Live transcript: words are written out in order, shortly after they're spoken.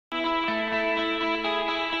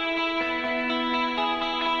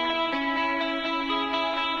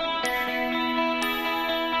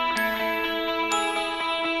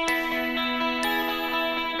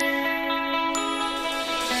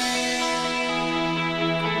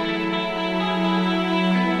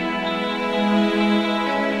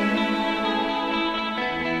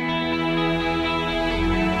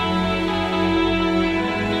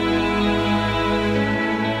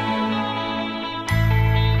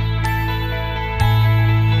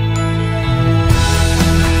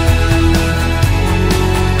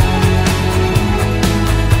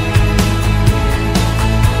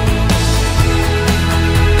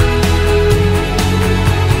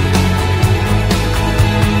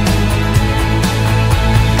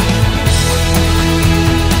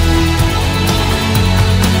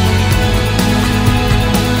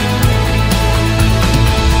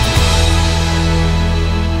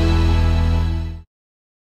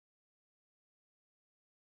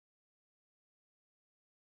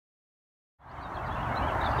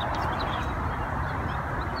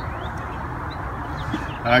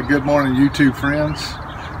Good morning, YouTube friends.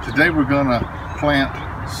 Today we're going to plant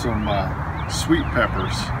some sweet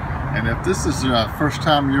peppers. And if this is the first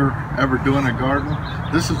time you're ever doing a garden,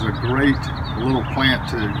 this is a great little plant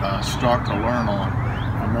to start to learn on.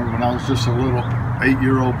 I remember when I was just a little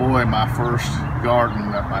 8-year-old boy, my first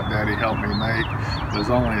garden that my daddy helped me make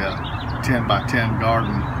was only a 10 by 10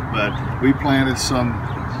 garden, but we planted some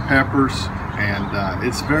peppers, and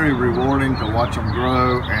it's very rewarding to watch them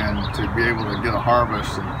grow and to be able to get a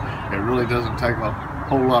harvest. And it really doesn't take a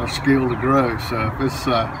whole lot of skill to grow. So if it's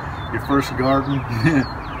your first garden,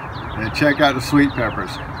 check out the sweet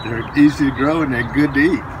peppers. They're easy to grow and they're good to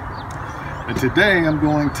eat. But today I'm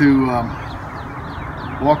going to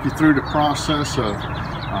walk you through the process of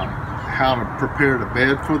how to prepare the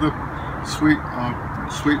bed for the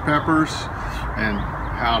sweet peppers, and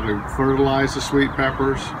how to fertilize the sweet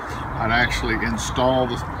peppers, how to actually install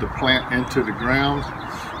the plant into the ground,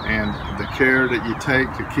 and the care that you take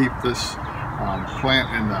to keep this plant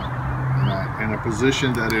in a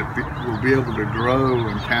position that it will be able to grow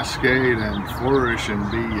and cascade and flourish and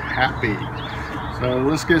be happy. So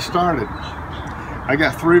let's get started. I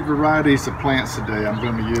got 3 varieties of plants today. I'm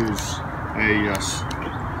going to use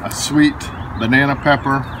a sweet banana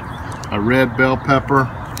pepper, a red bell pepper,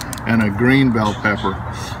 and a green bell pepper.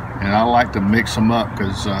 And I like to mix them up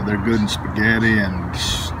because they're good in spaghetti, and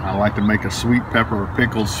I like to make a sweet pepper, a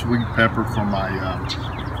pickled sweet pepper for my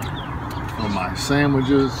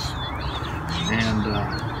sandwiches. And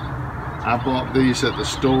I bought these at the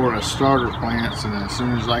store as starter plants, and as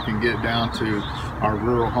soon as I can get down to our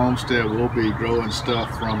rural homestead, we'll be growing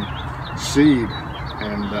stuff from seed,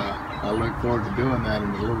 and I look forward to doing that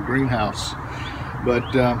in the little greenhouse.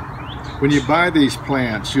 But when you buy these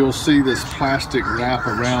plants, you'll see this plastic wrap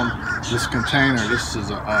around this container. This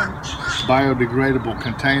is a biodegradable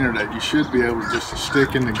container that you should be able to just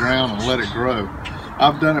stick in the ground and let it grow.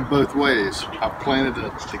 I've done it both ways. I've planted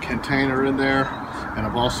the container in there, and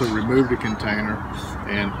I've also removed the container,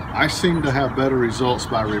 and I seem to have better results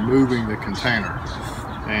by removing the container.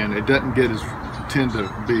 And it doesn't tend to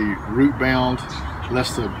be root bound,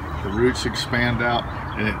 lets the roots expand out,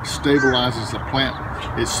 and it stabilizes the plant.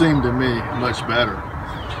 It seemed to me much better.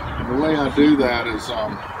 And the way I do that is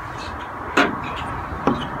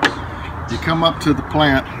you come up to the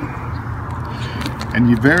plant and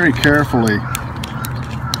you very carefully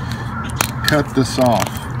cut this off.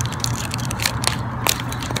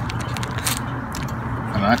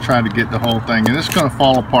 And I try to get the whole thing, and it's going to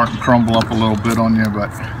fall apart and crumble up a little bit on you,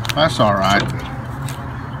 but that's all right.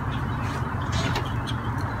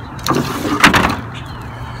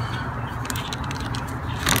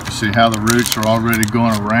 See how the roots are already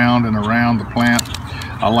going around and around the plant.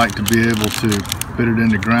 I like to be able to put it in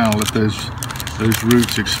the ground, let those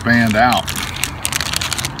roots expand out.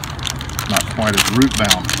 Not quite as root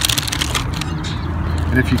bound.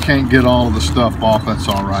 And if you can't get all of the stuff off, that's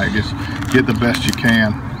all right. Just get the best you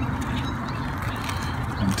can.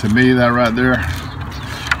 And to me, that right there,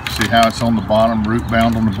 see how it's on the bottom, root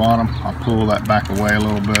bound on the bottom? I'll pull that back away a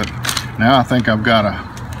little bit. Now I think I've got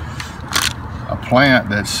a plant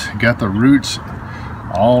that's got the roots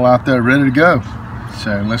all out there ready to go.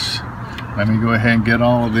 So let me go ahead and get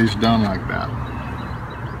all of these done like that.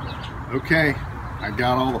 Okay, I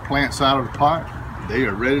got all the plants out of the pot. They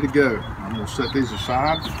are ready to go. I'm going to set these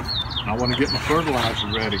aside, and I want to get my fertilizer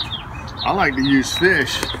ready. I like to use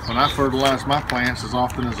fish when I fertilize my plants as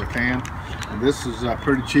often as I can, and this is a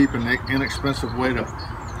pretty cheap and inexpensive way to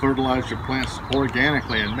fertilize your plants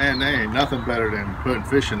organically. And man, there ain't nothing better than putting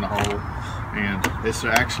fish in the hole, and it's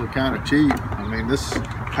actually kind of cheap. I mean, this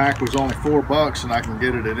pack was only $4, and I can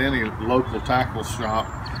get it at any local tackle shop.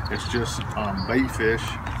 It's just bait fish,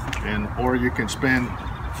 or you can spend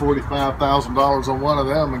 $45,000 on one of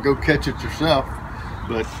them and go catch it yourself.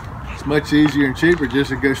 But it's much easier and cheaper just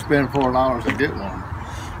to go spend $4 and get one.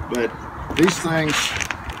 But these things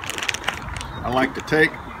I like to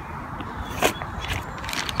take,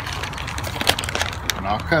 and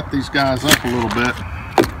I'll cut these guys up a little bit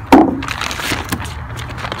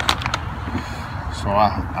so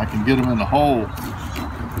I can get them in the hole.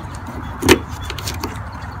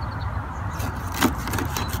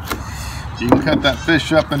 You can cut that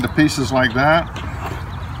fish up into pieces like that,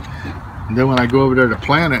 and then when I go over there to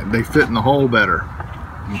plant it, they fit in the hole better.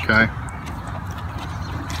 Okay,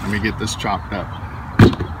 let me get this chopped up.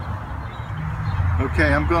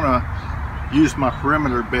 Okay, I'm gonna use my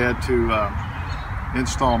perimeter bed to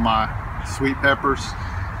install my sweet peppers,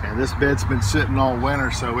 and this bed's been sitting all winter,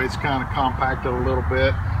 so it's kind of compacted a little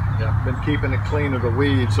bit. I've been keeping it clean of the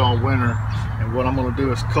weeds all winter, and what I'm going to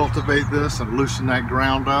do is cultivate this and loosen that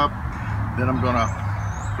ground up. Then I'm going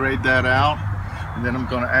to grade that out, And then I'm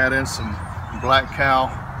going to add in some black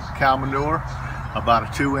cow manure, about a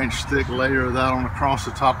 2-inch thick layer of that on across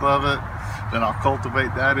the top of it. Then I'll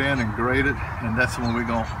cultivate that in and grate it, and that's when we're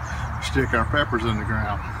going to stick our peppers in the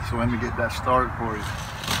ground. So let me get that started for you.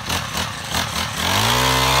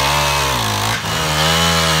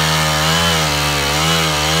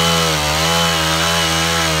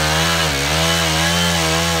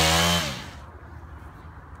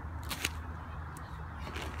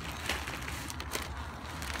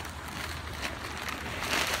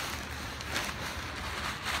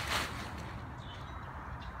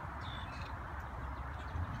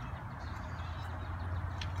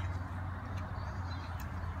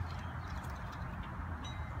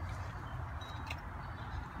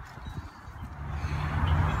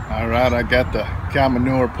 Alright, I got the cow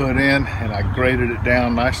manure put in and I grated it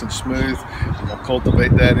down nice and smooth. I'm going to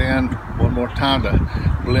cultivate that in one more time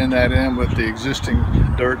to blend that in with the existing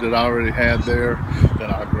dirt that I already had there.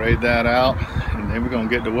 Then I'll grade that out, and then we're going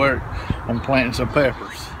to get to work on planting some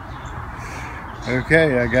peppers.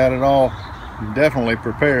 Okay, I got it all definitely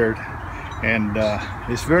prepared, and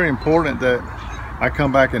it's very important that I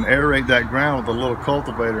come back and aerate that ground with a little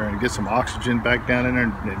cultivator and get some oxygen back down in there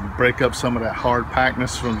and break up some of that hard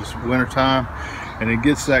packness from this winter time, and it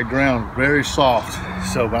gets that ground very soft.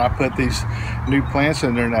 So when I put these new plants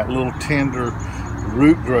in there and that little tender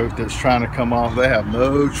root growth that's trying to come off, they have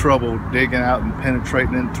no trouble digging out and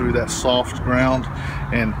penetrating in through that soft ground,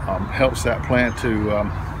 and helps that plant to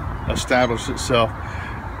establish itself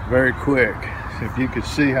very quick. If you could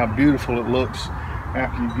see how beautiful it looks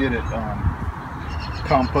after you get it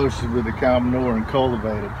composted with the cow manure and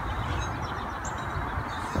cultivated.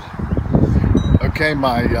 Okay,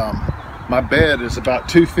 my bed is about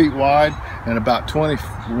 2 feet wide and about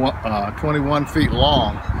 21 feet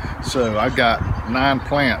long. So I've got 9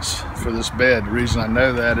 plants for this bed. The reason I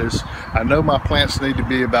know that is I know my plants need to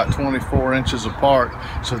be about 24 inches apart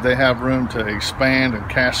so they have room to expand and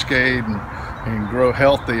cascade and grow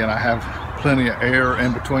healthy, and I have plenty of air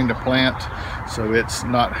in between the plant so it's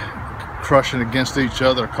not crushing against each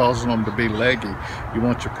other, causing them to be leggy. You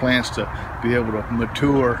want your plants to be able to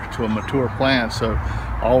mature to a mature plant, so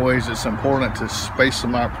always it's important to space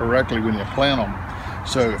them out correctly when you plant them.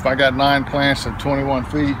 So if I got 9 plants and 21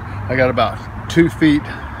 feet, I got about 2 feet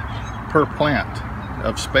per plant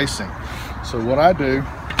of spacing. So what I do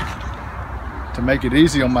to make it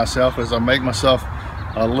easy on myself is I make myself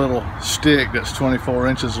a little stick that's 24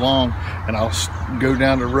 inches long, and I'll go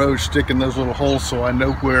down the road sticking those little holes so I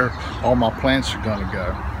know where all my plants are going to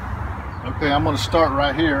go. Okay, I'm going to start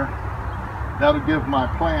right here. That'll give my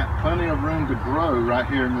plant plenty of room to grow right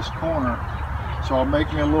here in this corner. So I'll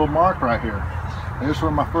make me a little mark right here. There's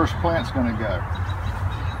where my first plant's going to go.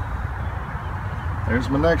 There's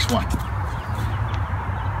my next one.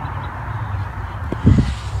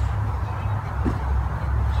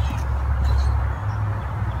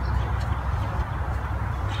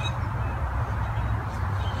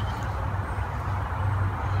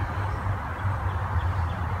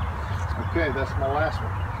 Okay, that's my last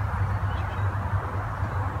one.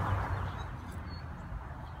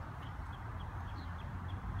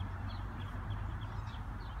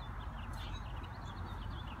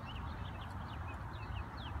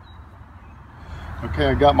 Okay,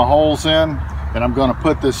 I got my holes in, and I'm going to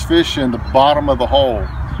put this fish in the bottom of the hole.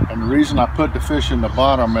 And the reason I put the fish in the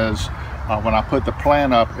bottom is when I put the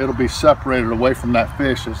plant up, it'll be separated away from that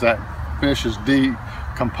fish. As that fish is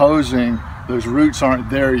decomposing, those roots aren't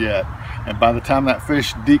there yet. And by the time that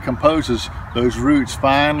fish decomposes, those roots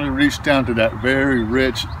finally reach down to that very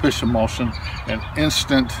rich fish emulsion and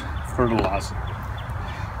instant fertilizer.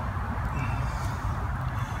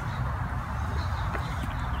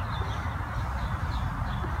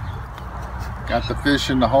 Got the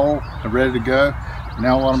fish in the hole and ready to go.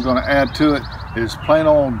 Now what I'm going to add to it is plain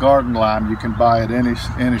old garden lime you can buy at any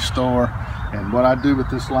store. And what I do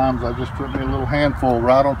with this lime is I just put me a little handful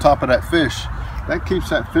right on top of that fish. That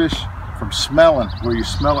keeps that fish from smelling, where you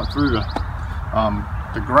smell it through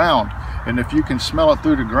the ground. And if you can smell it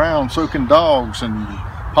through the ground, so can dogs and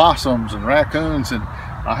possums and raccoons. And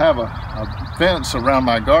I have a fence around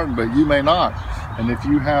my garden, but you may not. And if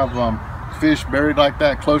you have fish buried like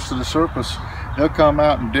that close to the surface, they'll come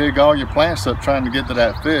out and dig all your plants up trying to get to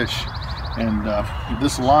that fish. And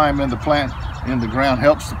this lime in the ground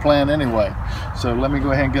helps the plant anyway. So let me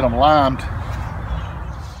go ahead and get them limed.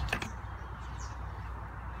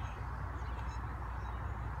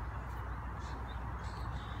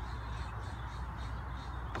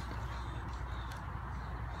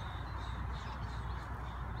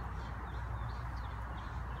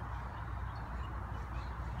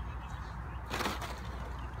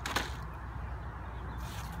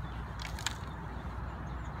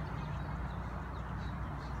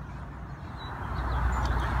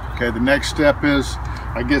 Okay, the next step is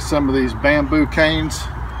I get some of these bamboo canes,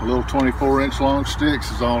 little 24-inch long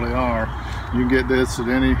sticks is all they are. You can get this at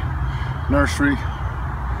any nursery.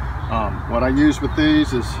 What I use with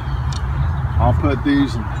these is I'll put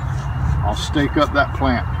these and I'll stake up that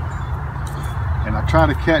plant, and I try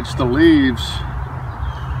to catch the leaves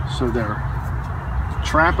so they're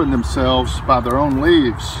trapping themselves by their own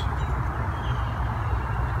leaves.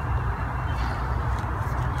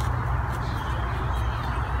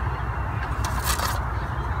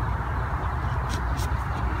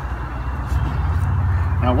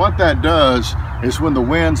 Now what that does is when the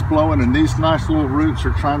wind's blowing and these nice little roots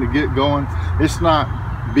are trying to get going, it's not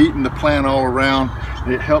beating the plant all around.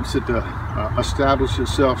 It helps it to establish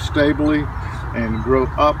itself stably and grow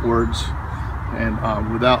upwards,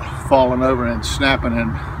 and without falling over and snapping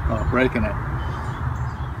and breaking it.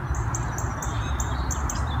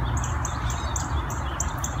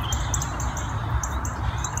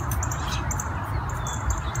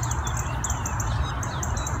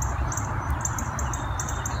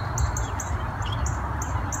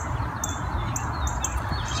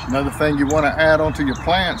 Another thing you want to add onto your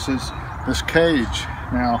plants is this cage.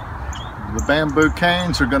 Now, the bamboo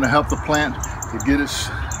canes are going to help the plant to get its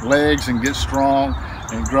legs and get strong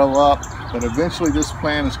and grow up, but eventually this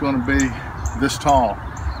plant is going to be this tall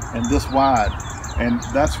and this wide, and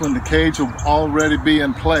that's when the cage will already be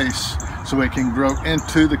in place so it can grow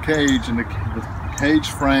into the cage, and the cage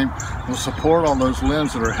frame will support all those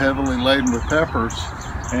limbs that are heavily laden with peppers,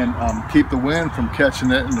 and keep the wind from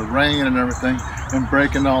catching it and the rain and everything and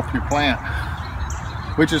breaking off your plant,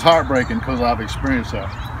 which is heartbreaking because I've experienced that.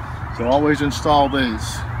 So always install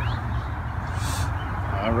these.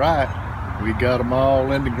 All right, we got them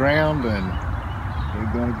all in the ground, and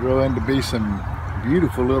they're going to grow into be some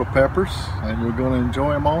beautiful little peppers, and we're going to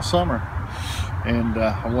enjoy them all summer. And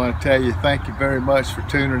I want to tell you thank you very much for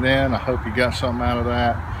tuning in. I hope you got something out of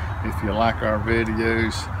that. If you like our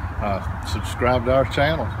videos, subscribe to our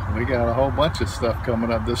channel. We got a whole bunch of stuff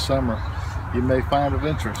coming up this summer you may find of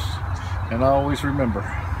interest. And always remember,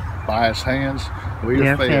 by His hands we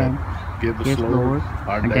are fed. Give us, Lord,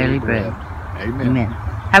 our daily bread. Amen. Amen.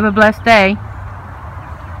 Have a blessed day.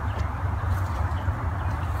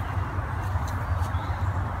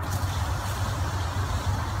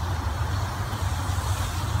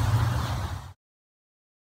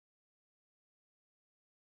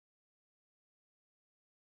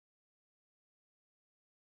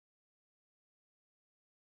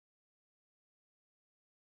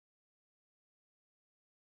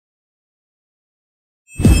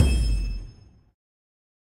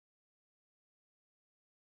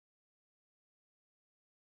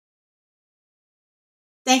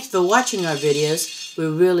 Thanks for watching our videos. We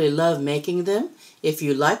really love making them. If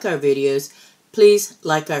you like our videos, please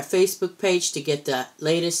like our Facebook page to get the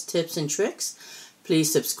latest tips and tricks.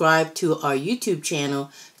 Please subscribe to our YouTube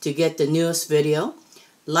channel to get the newest video.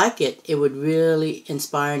 Like it, it would really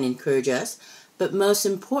inspire and encourage us. But most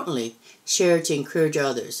importantly, share it to encourage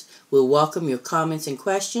others. We'll welcome your comments and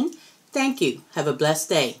questions. Thank you. Have a blessed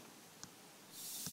day.